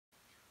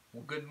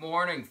Well, good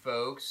morning,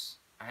 folks.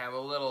 I have a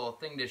little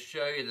thing to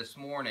show you this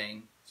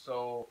morning.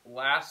 So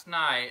last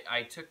night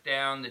I took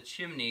down the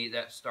chimney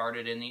that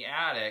started in the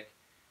attic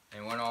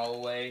and went all the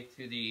way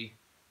to the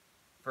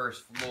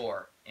first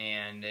floor,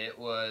 and it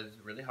was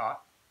really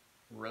hot,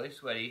 really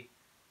sweaty,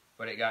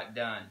 but it got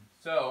done.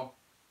 So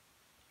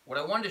what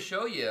I wanted to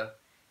show you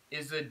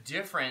is the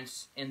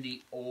difference in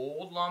the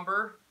old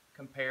lumber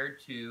compared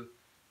to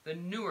the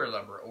newer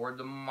lumber or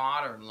the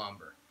modern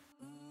lumber.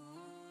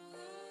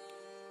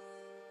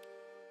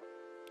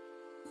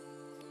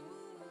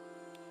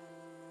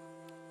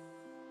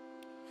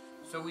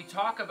 So we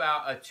talk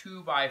about a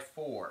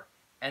 2x4,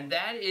 and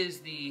that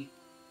is the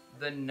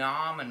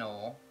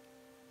nominal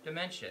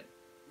dimension.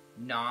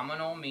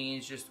 Nominal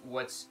means just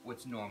what's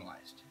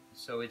normalized.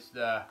 So it's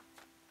the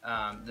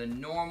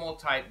normal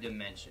type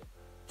dimension.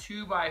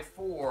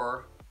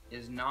 2x4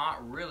 is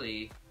not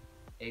really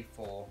a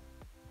full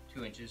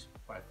 2 inches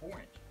by 4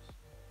 inches.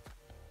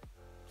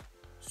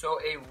 So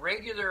a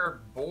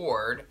regular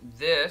board,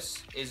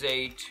 this is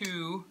a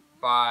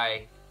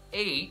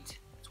 2x8.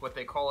 It's what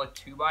they call a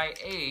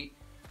 2x8.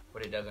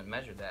 But it doesn't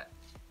measure that.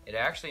 It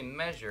actually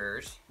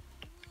measures,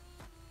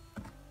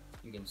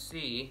 you can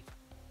see,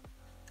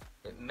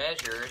 it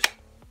measures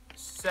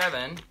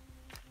 7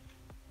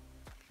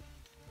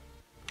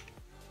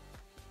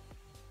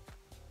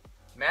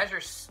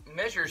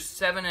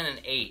 and an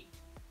 8.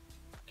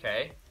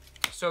 Okay,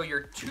 so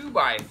your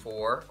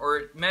 2x4, or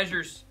it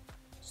measures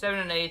 7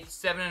 and 1/8,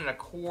 7 and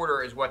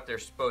 1/4 is what they're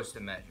supposed to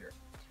measure.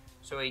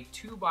 So a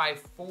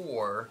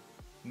 2x4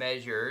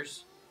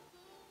 measures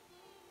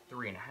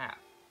 3.5.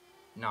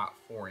 Not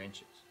 4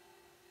 inches,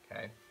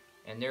 okay?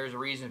 And there's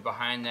reasons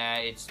behind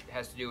that. It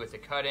has to do with the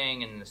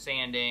cutting and the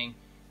sanding.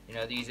 You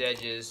know, these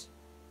edges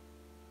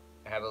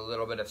have a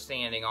little bit of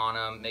sanding on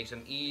them. Makes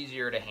them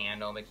easier to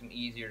handle, makes them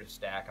easier to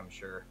stack, I'm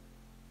sure.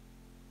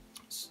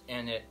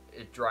 And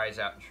it dries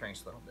out and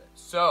shrinks a little bit.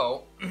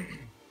 So,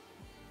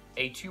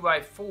 a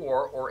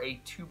 2x4 or a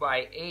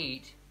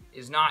 2x8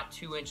 is not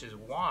 2 inches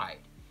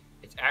wide.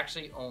 It's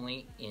actually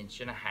only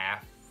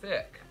 1.5 inches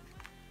thick.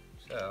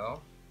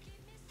 So,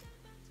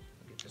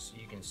 just so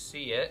you can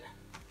see it.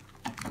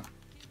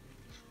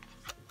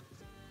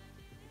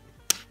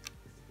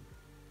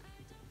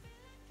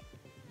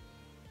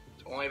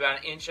 It's only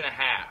about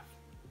 1.5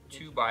 inches.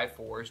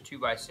 2x4s,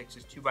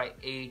 2x6s,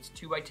 2x8s,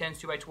 2x10s,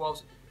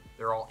 2x12s,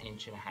 they're all 1.5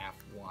 inches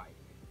wide.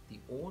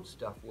 The old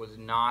stuff was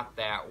not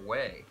that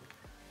way.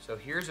 So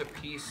here's a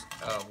piece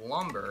of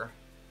lumber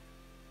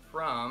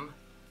from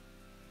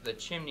the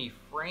chimney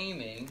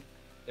framing.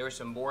 There were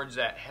some boards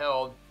that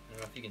held, I don't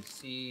know if you can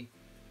see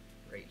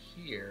right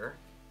here.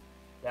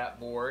 That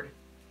board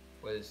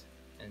was,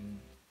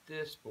 and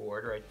this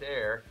board right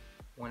there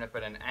went up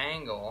at an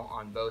angle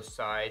on both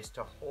sides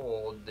to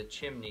hold the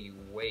chimney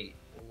weight.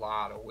 A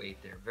lot of weight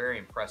there, very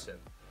impressive.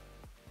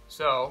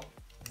 So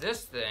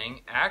this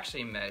thing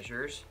actually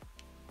measures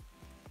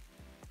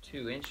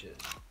 2 inches.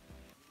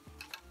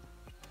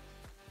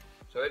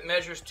 So it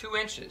measures 2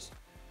 inches.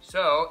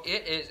 So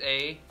it is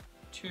a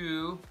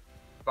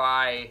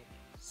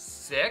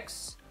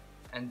 2x6,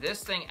 and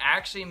this thing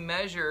actually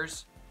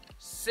measures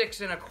 6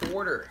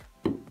 1/4.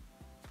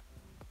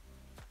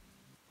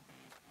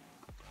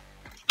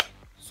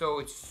 So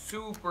it's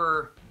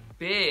super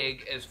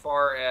big as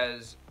far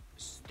as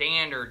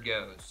standard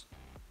goes.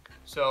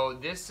 So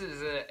this is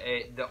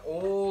the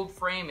old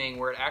framing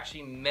where it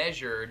actually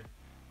measured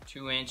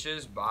 2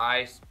 inches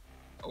by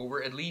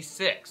over at least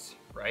 6,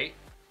 right?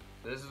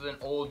 This is an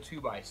old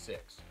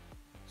 2x6.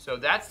 So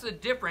that's the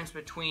difference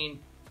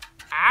between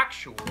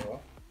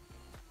actual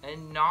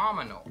and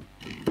nominal.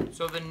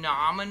 So the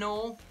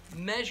nominal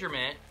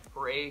measurement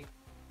for a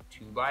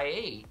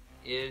 2x8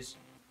 is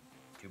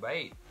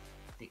 2x8.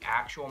 The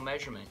actual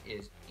measurement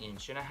is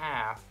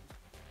 1.5 inches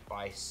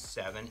by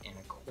 7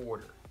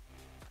 1/4.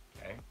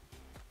 Okay?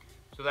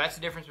 So that's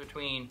the difference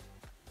between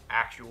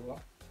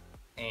actual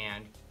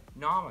and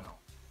nominal.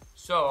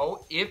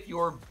 So if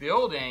you're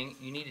building,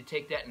 you need to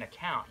take that into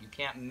account. You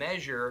can't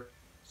measure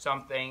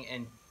something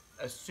and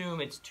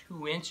assume it's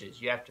 2 inches.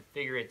 You have to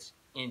figure it's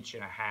 1.5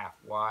 inches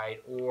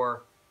wide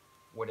or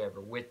whatever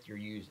width you're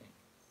using.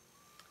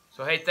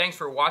 So hey, thanks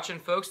for watching,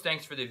 folks.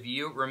 Thanks for the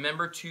view.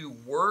 Remember to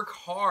work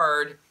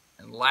hard,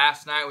 and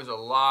last night was a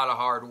lot of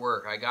hard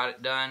work. I got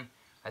it done.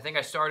 I think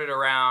I started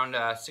around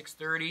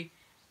 6:30,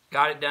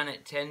 got it done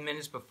at 10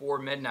 minutes before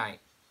midnight.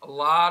 A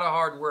lot of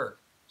hard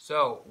work.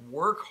 So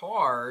work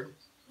hard,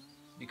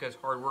 because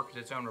hard work is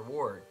its own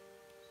reward.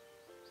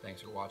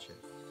 Thanks for watching.